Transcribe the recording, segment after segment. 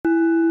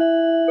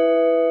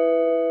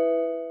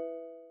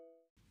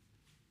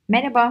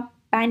Merhaba,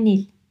 ben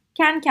Nil.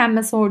 Kendi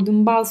kendime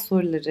sorduğum bazı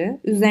soruları,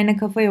 üzerine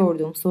kafa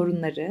yorduğum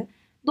sorunları,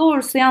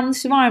 doğrusu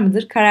yanlışı var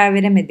mıdır karar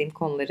veremediğim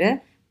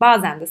konuları,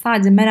 bazen de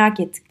sadece merak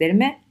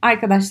ettiklerimi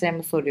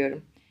arkadaşlarıma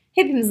soruyorum.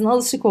 Hepimizin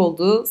alışık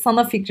olduğu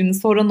sana fikrini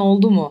soran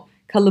oldu mu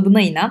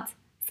kalıbına inat,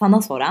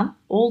 sana soran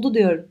oldu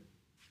diyorum.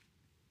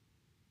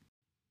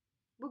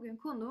 Bugün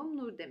konuğum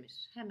Nur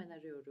Demir. Hemen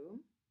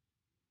arıyorum.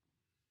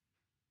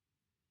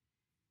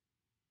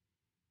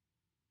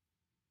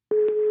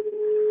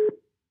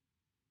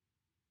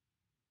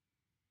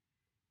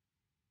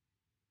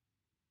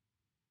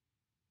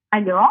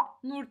 Alo.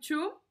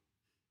 Nurçu,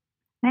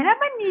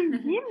 Merhaba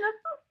Nilciğim,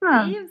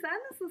 nasılsın? iyiyim sen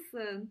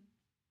nasılsın?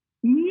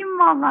 İyiyim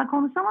vallahi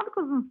konuşamadık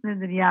uzun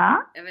süredir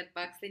ya. Evet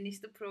bak seni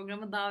işte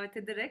programa davet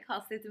ederek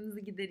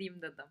hasretimizi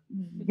gidereyim dedim.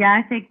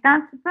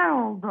 Gerçekten süper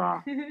oldu.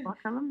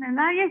 Bakalım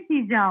neler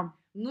yaşayacağım.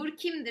 Nur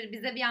kimdir?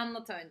 Bize bir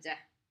anlat önce.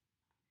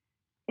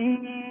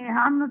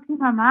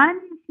 Anlatayım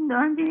hemen. Şimdi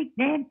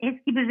öncelikle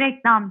eski bir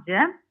reklamcı.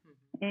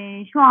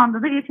 Şu anda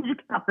da bir çocuk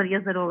kitapları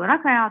yazarı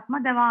olarak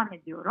hayatıma devam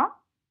ediyorum.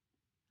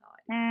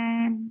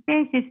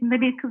 5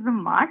 yaşında bir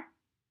kızım var.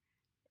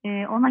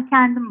 Ona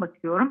kendim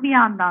bakıyorum. Bir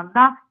yandan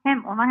da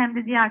hem ona hem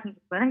de diğer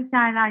çocuklara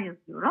hikayeler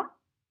yazıyorum.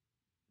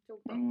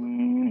 Çok tatlı.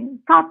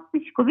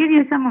 Tatlışko bir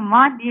yaşamım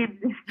var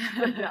diyebiliriz.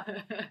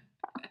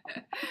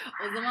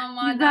 O zaman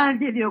madem Güzel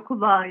geliyor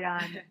kulağa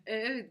yani.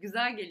 evet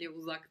güzel geliyor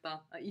uzaktan.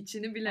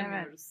 İçini Evet.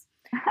 bilemiyoruz.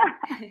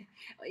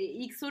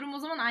 İlk sorum o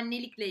zaman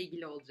annelikle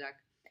ilgili olacak.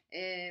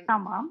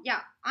 Tamam. Ya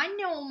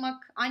anne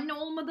olmak, anne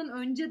olmadan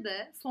önce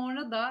de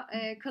sonra da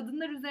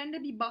kadınlar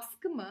üzerinde bir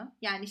baskı mı?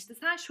 Yani işte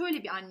sen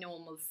şöyle bir anne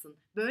olmalısın,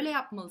 böyle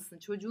yapmalısın,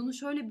 çocuğunu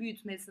şöyle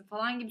büyütmelisin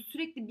falan gibi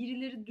sürekli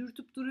birileri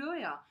dürtüp duruyor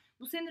ya.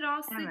 Bu seni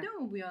rahatsız Evet. ediyor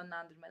mu bu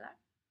yönlendirmeler?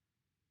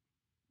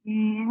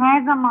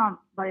 Her zaman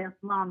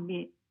dayatılan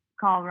bir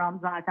kavram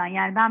zaten.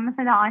 Yani ben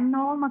mesela anne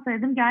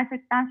olmasaydım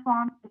gerçekten şu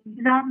an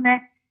üzülen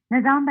ve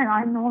neden ben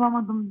anne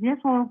olamadım diye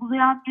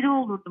sorgulayan biri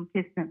olurdum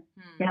kesin.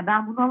 Hmm. Ya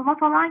ben bunalıma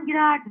falan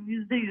girerdim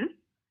 %100.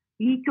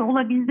 İyi ki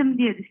olabildim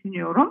diye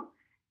düşünüyorum.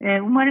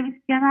 Umarım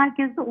isteyen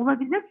herkes de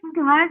olabilir.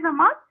 Çünkü her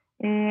zaman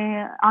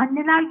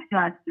anneler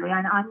yüceltiyor.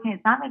 Yani anne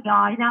sen ve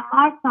bir ailen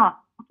varsa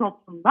bu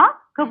toplumda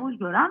kabul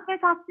gören ve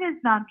takdir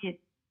edilen bir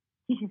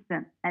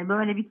kişisin. Yani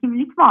böyle bir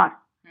kimlik var.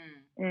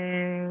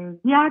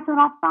 Hmm. Diğer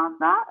taraftan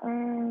da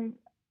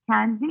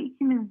kendi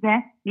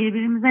içimizde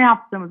birbirimize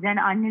yaptığımız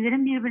yani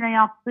annelerin birbirine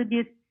yaptığı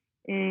bir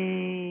e,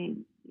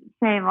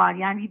 şey var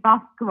yani bir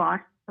baskı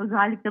var.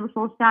 Özellikle bu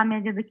sosyal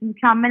medyadaki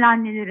mükemmel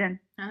annelerin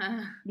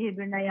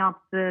birbirine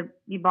yaptığı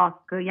bir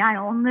baskı. Yani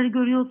onları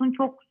görüyorsun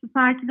çok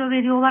süper kilo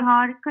veriyorlar,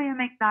 harika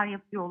yemekler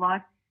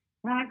yapıyorlar.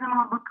 Her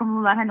zaman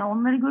bakımlılar. Hani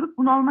onları görüp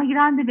bunalıma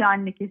giren de bir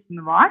anne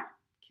kesimi var.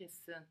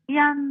 Kesin. Bir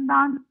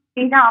yandan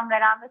ilham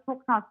veren ve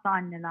çok tatlı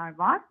anneler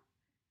var.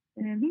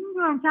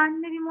 Bilmiyorum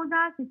kendine bir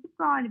model seçip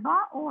galiba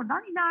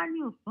oradan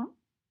ilerliyorsun. Evet.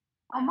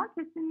 Ama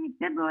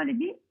kesinlikle böyle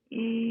bir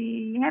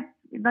hep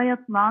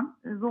dayatılan,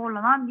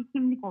 zorlanan bir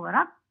kimlik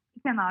olarak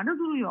bir kenarda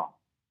duruyor.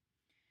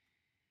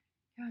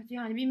 Evet,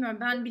 yani bilmiyorum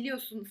ben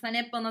biliyorsun sen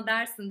hep bana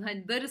dersin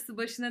hani darısı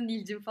başına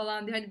Nilcim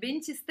falan diye. Hani ben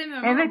hiç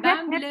istemiyorum ama Evet ben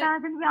hep bile ben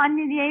seni bir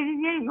anne diye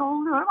evliliğe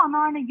yolluyorum.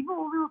 Anneanne gibi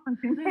oluyorsun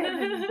çünkü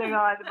evlenince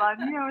galiba.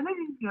 Niye öyle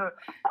bilmiyorum.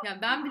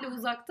 yani ben bile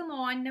uzaktan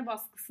o anne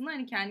baskısını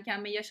hani kendi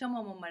kendime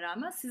yaşamamama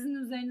rağmen sizin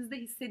üzerinizde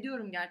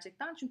hissediyorum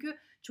gerçekten. Çünkü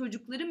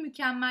çocukları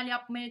mükemmel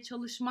yapmaya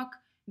çalışmak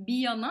bir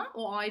yana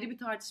o ayrı bir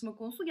tartışma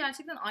konusu.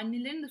 Gerçekten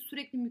annelerin de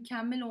sürekli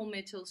mükemmel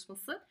olmaya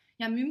çalışması.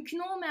 Yani mümkün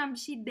olmayan bir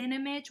şeyi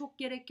denemeye çok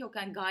gerek yok.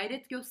 Yani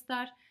gayret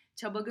göster,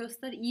 çaba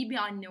göster, iyi bir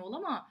anne ol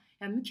ama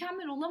yani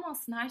mükemmel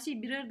olamazsın. Her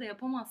şeyi bir arada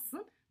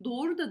yapamazsın.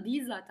 Doğru da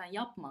değil zaten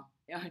yapma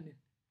yani.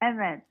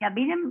 Evet. Ya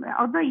benim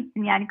ada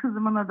için yani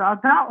kızımın adı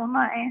Ada.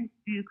 Ona en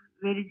büyük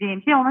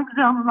vereceğim şey ona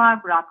güzel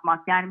anılar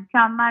bırakmak. Yani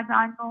mükemmel bir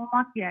anne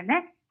olmak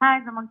yerine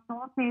her zaman işte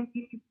onu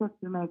sevdiğimi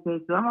hissettirmeye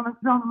çalışıyorum. Ona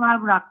güzel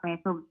anılar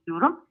bırakmaya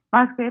çalışıyorum.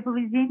 Başka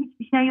yapabileceğim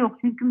hiçbir şey yok.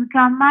 Çünkü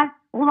mükemmel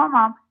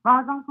olamam.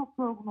 Bazen çok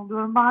sorgun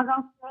oluyorum.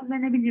 Bazen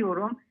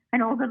sinirlenebiliyorum.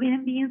 Hani o da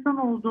benim bir insan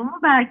olduğumu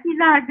belki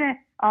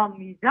ileride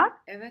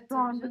anlayacak. Evet Şu tabii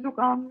anda canım. çok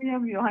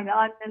anlayamıyor. Hani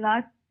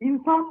anneler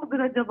insan mıdır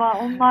acaba?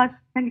 Onlar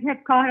hani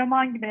hep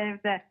kahraman gibi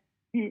evde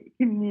bir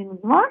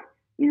kimliğimiz var.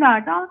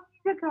 İleride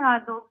anlayacak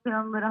herhalde o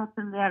anıları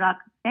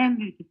hatırlayarak. En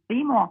büyük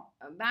isteğim o.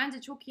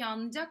 Bence çok iyi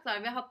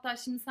anlayacaklar ve hatta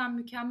şimdi sen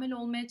mükemmel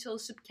olmaya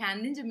çalışıp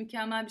kendince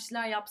mükemmel bir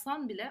şeyler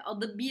yapsan bile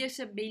adı bir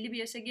yaşa belli bir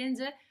yaşa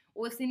gelince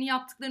o senin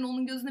yaptıkların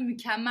onun gözünde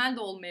mükemmel de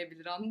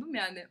olmayabilir anladın mı?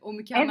 Yani o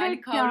mükemmellik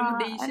Evet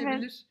kavramı ya, evet.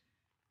 değişebilir.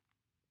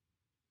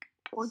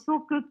 O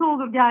çok kötü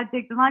olur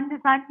gerçekten. Anne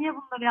sen niye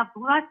bunları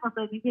yaptın?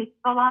 Uğraşmasaydın keşke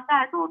falan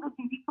derdi. O da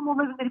bir yıkım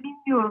olabilir.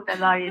 Bilmiyorum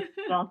neler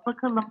yaşayacağız.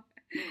 Bakalım.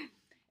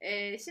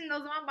 Şimdi o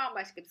zaman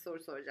bambaşka bir soru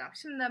soracağım.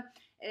 Şimdi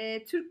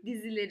Türk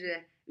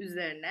dizileri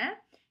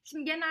üzerine.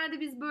 Şimdi genelde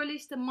biz böyle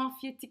işte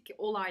mafyatik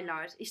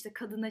olaylar, işte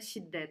kadına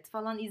şiddet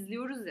falan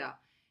izliyoruz ya.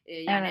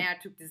 Yani Evet.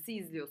 eğer Türk dizisi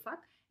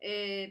izliyorsak. E,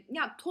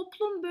 ya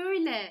toplum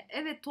böyle.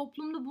 Evet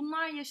toplumda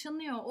bunlar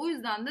yaşanıyor. O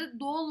yüzden de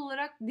doğal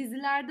olarak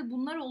dizilerde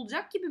bunlar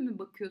olacak gibi mi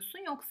bakıyorsun?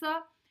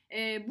 Yoksa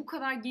bu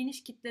kadar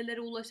geniş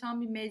kitlelere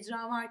ulaşan bir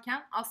mecra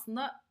varken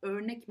aslında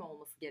örnek mi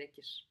olması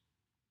gerekir?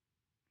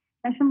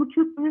 Ya şimdi bu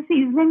Türk dizisi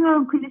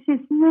izlemiyorum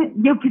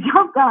klişesini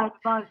yapacağım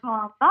galiba şu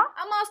anda.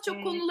 Ama az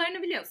çok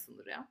konularını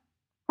biliyorsundur ya.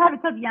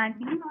 Tabii yani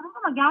bilmiyorum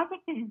ama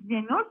gerçekten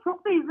izleyemiyorum.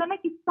 Çok da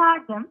izlemek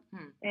isterdim.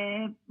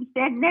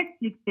 İşte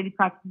Netflix'te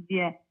birkaç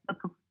diziye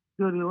bakıp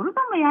görüyoruz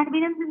ama yani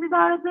benim dizide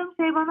aradığım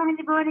şey bana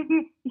hani böyle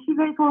bir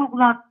şeyleri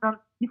sorgulatsın.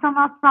 Bir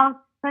sanatsal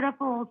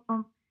tarafı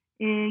olsun.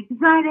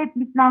 Güzel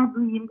replikler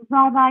duyayım.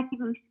 Güzel belki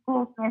bir ışık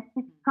olsun.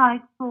 Estetik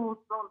kaygısı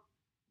olsun.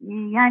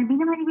 Yani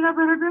benim hani biraz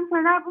aradığım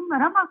şeyler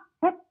bunlar ama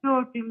hep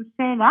gördüğümüz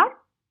şeyler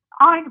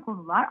aynı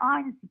konular,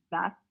 aynı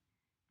tipler.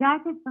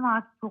 Gerçekten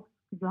artık çok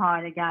sıkıcı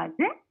hale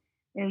geldi.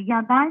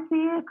 Yani ben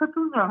şeye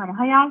katılmıyorum. Hani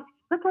hayal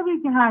gücünde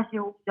tabii ki her şey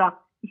olacak.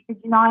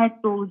 İşte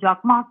cinayet de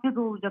olacak, mafya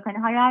da olacak. Hani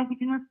hayal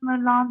gücünün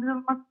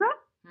sınırlandırılması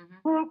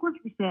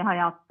korkunç bir şey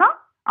hayatta.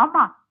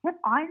 Ama hep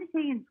aynı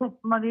şeyin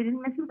topluma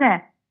verilmesi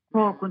de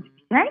korkunç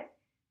bir şey.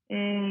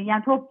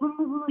 Yani toplum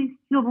bunu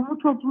istiyor, bunu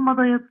topluma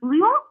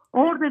dayatılıyor.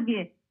 Orada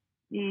bir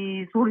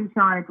soru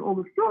işareti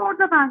oluşuyor.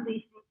 Orada ben de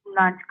işin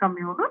içinden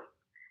çıkamıyorum.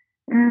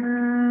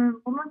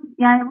 Bunun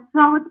yani bu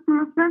travmatik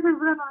görüntülerin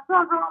de bir an önce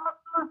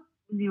azalmasını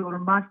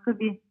diliyorum. Başka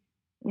bir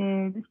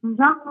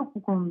düşüncem yok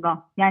bu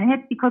konuda. Yani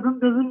hep bir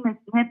kadın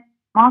dövülmesin, hep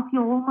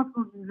mafya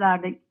olmasın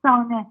dizilerde. 2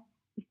 tane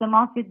işte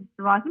mafya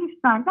dizisi var ki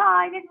 3 tane de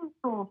aile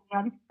dizisi olsun.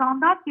 Yani bir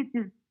standart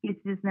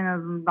getirilsin en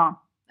azından.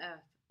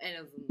 Evet,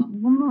 en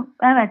azından. Bunu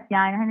evet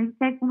yani hani bir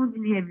tek bunu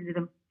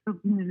dileyebilirim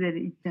Türk dizileri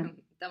için.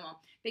 Tamam.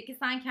 Peki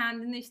sen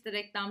kendini işte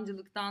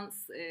reklamcılıktan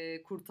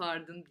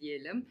kurtardın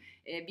diyelim.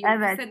 Bir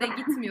Evet. ofise de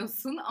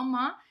gitmiyorsun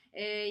ama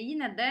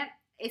yine de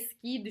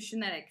eskiyi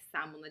düşünerek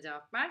sen buna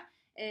cevap ver.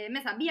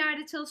 Mesela bir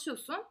yerde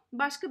çalışıyorsun,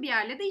 başka bir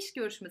yerle de iş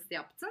görüşmesi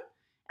yaptın.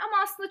 Ama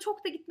aslında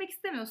çok da gitmek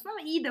istemiyorsun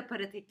ama iyi de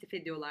para teklif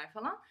ediyorlar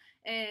falan.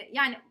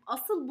 Yani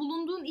asıl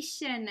bulunduğun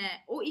iş yerine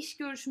o iş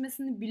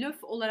görüşmesini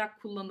blöf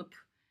olarak kullanıp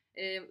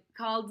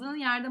kaldığın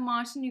yerde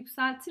maaşını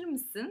yükseltir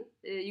misin?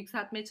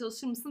 Yükseltmeye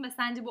çalışır mısın ve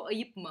sence bu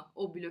ayıp mı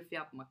o blöf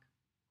yapmak?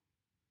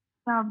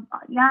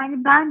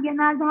 Yani ben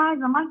genelde her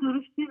zaman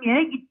görüştüğüm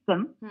yere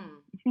gittim. Hmm.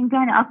 Çünkü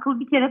hani akıl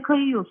bir kere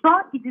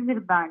kayıyorsa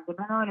gidilir bence.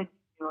 Ben öyle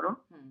düşünüyorum.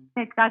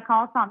 Tekrar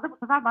kalsan da bu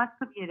sefer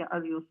başka bir yeri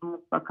arıyorsun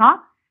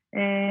mutlaka.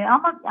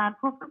 Ama yani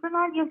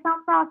profesyonel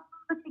yaşamda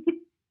aslında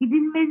çekip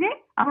gidilmeli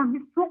ama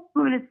biz çok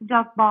böyle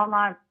sıcak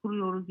bağlar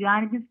kuruyoruz.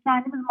 Yani biz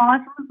kendimiz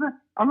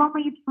maaşımızı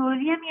alamayıp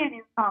söyleyemeyen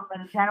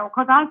insanlarız. Yani o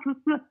kadar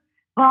kötü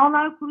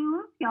bağlar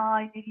kuruyoruz ki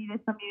ailevi ve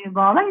samimi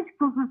bağlar hiç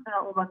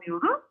profesyonel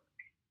olamıyoruz.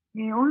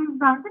 O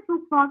yüzden de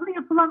çok fazla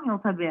yapılamıyor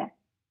tabii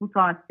bu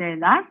tarz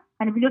şeyler.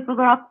 Hani blöf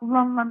olarak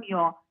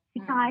kullanılamıyor.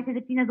 Şikayet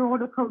edip yine de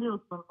orada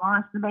kalıyorsun.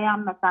 Maaşını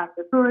beğenmesen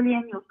de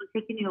söyleyemiyorsun,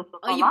 çekiniyorsun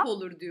falan. Ayıp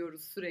olur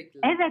diyoruz sürekli.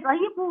 Evet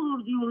ayıp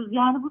olur diyoruz.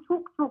 Yani bu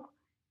çok çok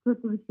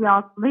kötü bir şey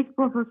aslında. Hiç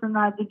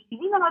profesyonel bir şey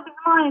değil ama biz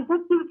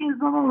maalesef Türk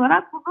insanı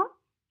olarak bunu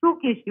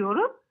çok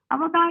yaşıyoruz.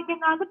 Ama ben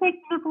genelde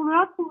pek blöf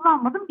olarak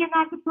kullanmadım.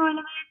 Genelde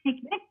söylemeye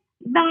çekmek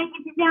ben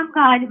gideceğim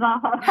galiba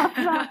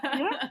falan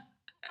diye.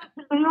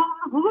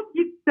 Yolunu bulup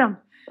gittim.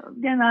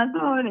 Genelde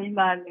öyle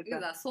ilerledi.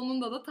 Güzel.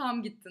 Sonunda da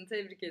tam gittin.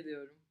 Tebrik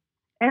ediyorum.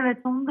 Evet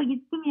sonunda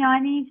gittim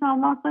yani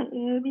inşallah da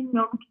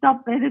bilmiyorum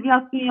kitap ve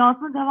edebiyat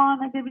dünyasına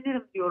devam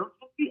edebilirim diyorum.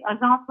 Çünkü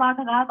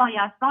ajanslarda galiba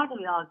yaşlar da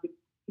birazcık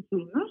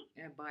küçülmüş.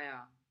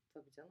 Bayağı.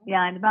 Tabii canım.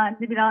 Yani ben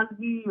de biraz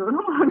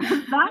büyüyorum o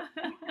yüzden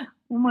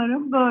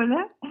umarım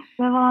böyle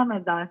devam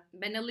eder.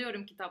 Ben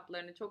alıyorum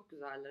kitaplarını. Çok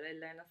güzeller.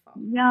 Ellerine sağlık.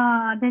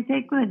 Ya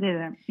teşekkür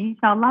ederim.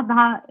 İnşallah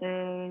daha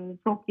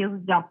çok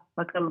yazacağım.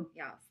 Bakalım.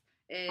 Yaz.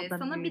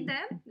 Sana bir de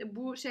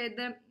bu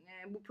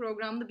bu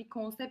programda bir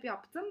konsept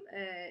yaptım.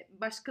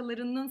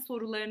 Başkalarının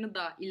sorularını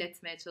da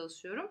iletmeye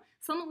çalışıyorum.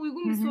 Sana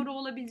uygun bir soru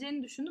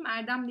olabileceğini düşündüm.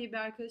 Erdem diye bir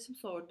arkadaşım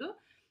sordu.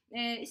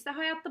 İşte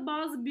hayatta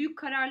bazı büyük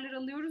kararlar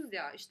alıyoruz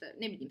ya işte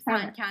ne bileyim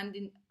sen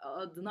kendin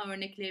adına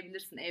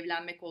örnekleyebilirsin.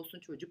 Evlenmek olsun,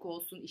 çocuk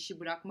olsun, işi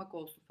bırakmak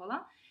olsun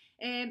falan.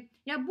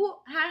 Ya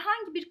bu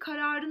herhangi bir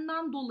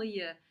kararından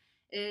dolayı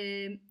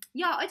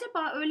ya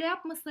acaba öyle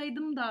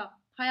yapmasaydım da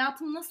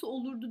hayatım nasıl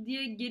olurdu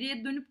diye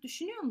geriye dönüp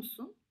düşünüyor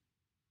musun?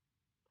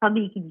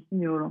 Tabii ki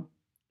düşünüyorum.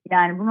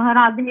 Yani bunu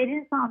herhalde her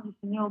insan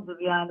düşünüyordur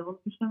yani.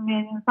 Bunu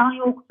düşünmeyen insan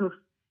yoktur.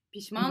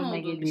 Pişman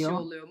olduğun bir şey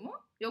oluyor mu?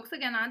 Yoksa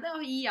genelde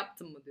iyi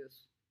yaptım mı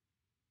diyorsun?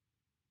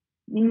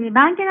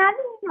 Ben genelde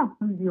iyi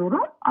yaptım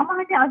diyorum. Ama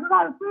hani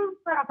acaba öbür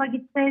tarafa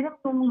gitseydim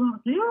ne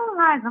olur diyor.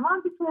 Her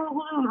zaman bir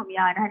sorguluyorum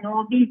yani. Hani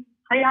o bir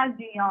hayal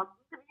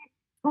dünyasında bir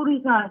soru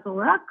işareti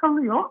olarak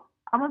kalıyor.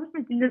 Ama bir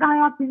şekilde de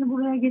hayat beni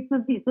buraya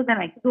getirdiyse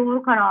demek ki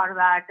doğru kararı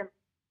verdim.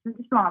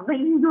 Çünkü şu anda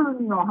iyi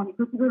görünüyor. Hani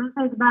kötü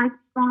görünseydi belki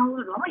pişman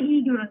olurdu ama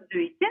iyi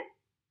göründüğü için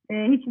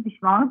hiç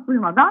pişmanlık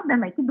duymadan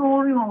demek ki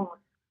doğru yolmuş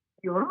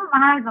diyorum.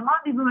 Ama her zaman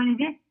bir böyle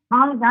bir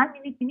bazen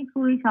minik minik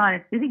soru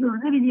işaretleri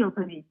görünebiliyor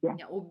tabii ki.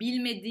 Ya o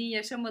bilmediğin,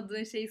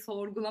 yaşamadığın şeyi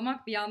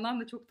sorgulamak bir yandan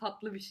da çok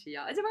tatlı bir şey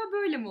ya. Acaba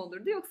böyle mi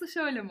olurdu yoksa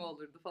şöyle mi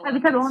olurdu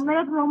falan. Tabii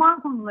onlar hep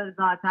roman konuları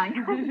zaten.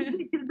 Yani bir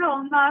şekilde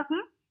onlar da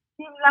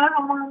filmler,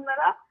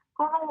 romanlara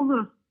konu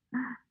olur.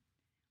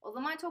 O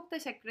zaman çok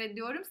teşekkür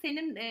ediyorum.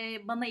 Senin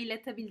bana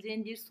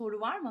iletebileceğin bir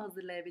soru var mı?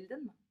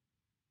 Hazırlayabildin mi?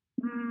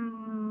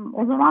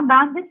 O zaman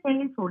ben de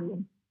şeyi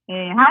sorayım.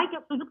 Herkes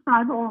çocuk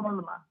sahibi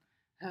olmalı mı?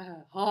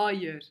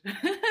 Hayır.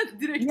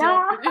 Direkt Ya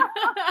cevap vereyim.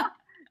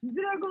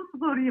 direkt onu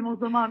sorayım o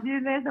zaman.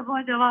 Birileri de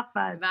bana cevap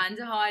versin.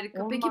 Bence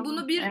harika. Peki Olmalı.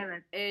 bunu bir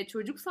Evet.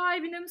 çocuk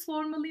sahibine mi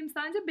sormalıyım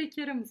sence,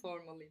 bekara mı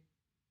sormalıyım?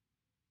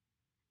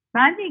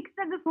 Bence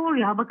ikisine de sor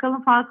ya.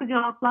 Bakalım farklı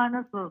cevaplar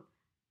nasıl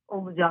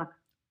olacak.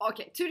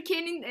 Okey.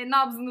 Türkiye'nin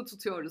nabzını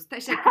tutuyoruz.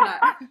 Teşekkürler.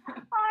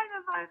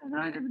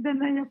 Aynen öyle bir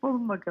deney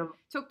yapalım bakalım.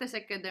 Çok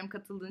teşekkür ederim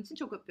katıldığın için.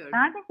 Çok öpüyorum.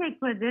 Ben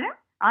teşekkür ederim.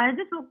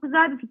 Ayrıca çok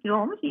güzel bir fikir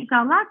olmuş.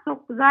 İnşallah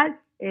çok güzel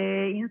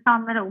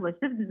insanlara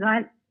ulaşır.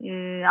 Güzel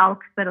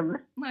alkışlar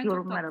alır. Ay, çok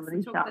Yorumlar alır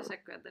tatlısın. Çok inşallah.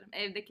 teşekkür ederim.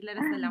 Evdekilere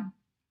selam.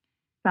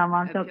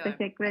 Tamam çok Öpüyorum.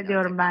 teşekkür Hadi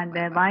ediyorum hoşça kal.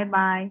 ben de. Bay bay.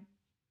 Bay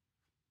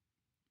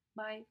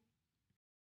bay. Bye.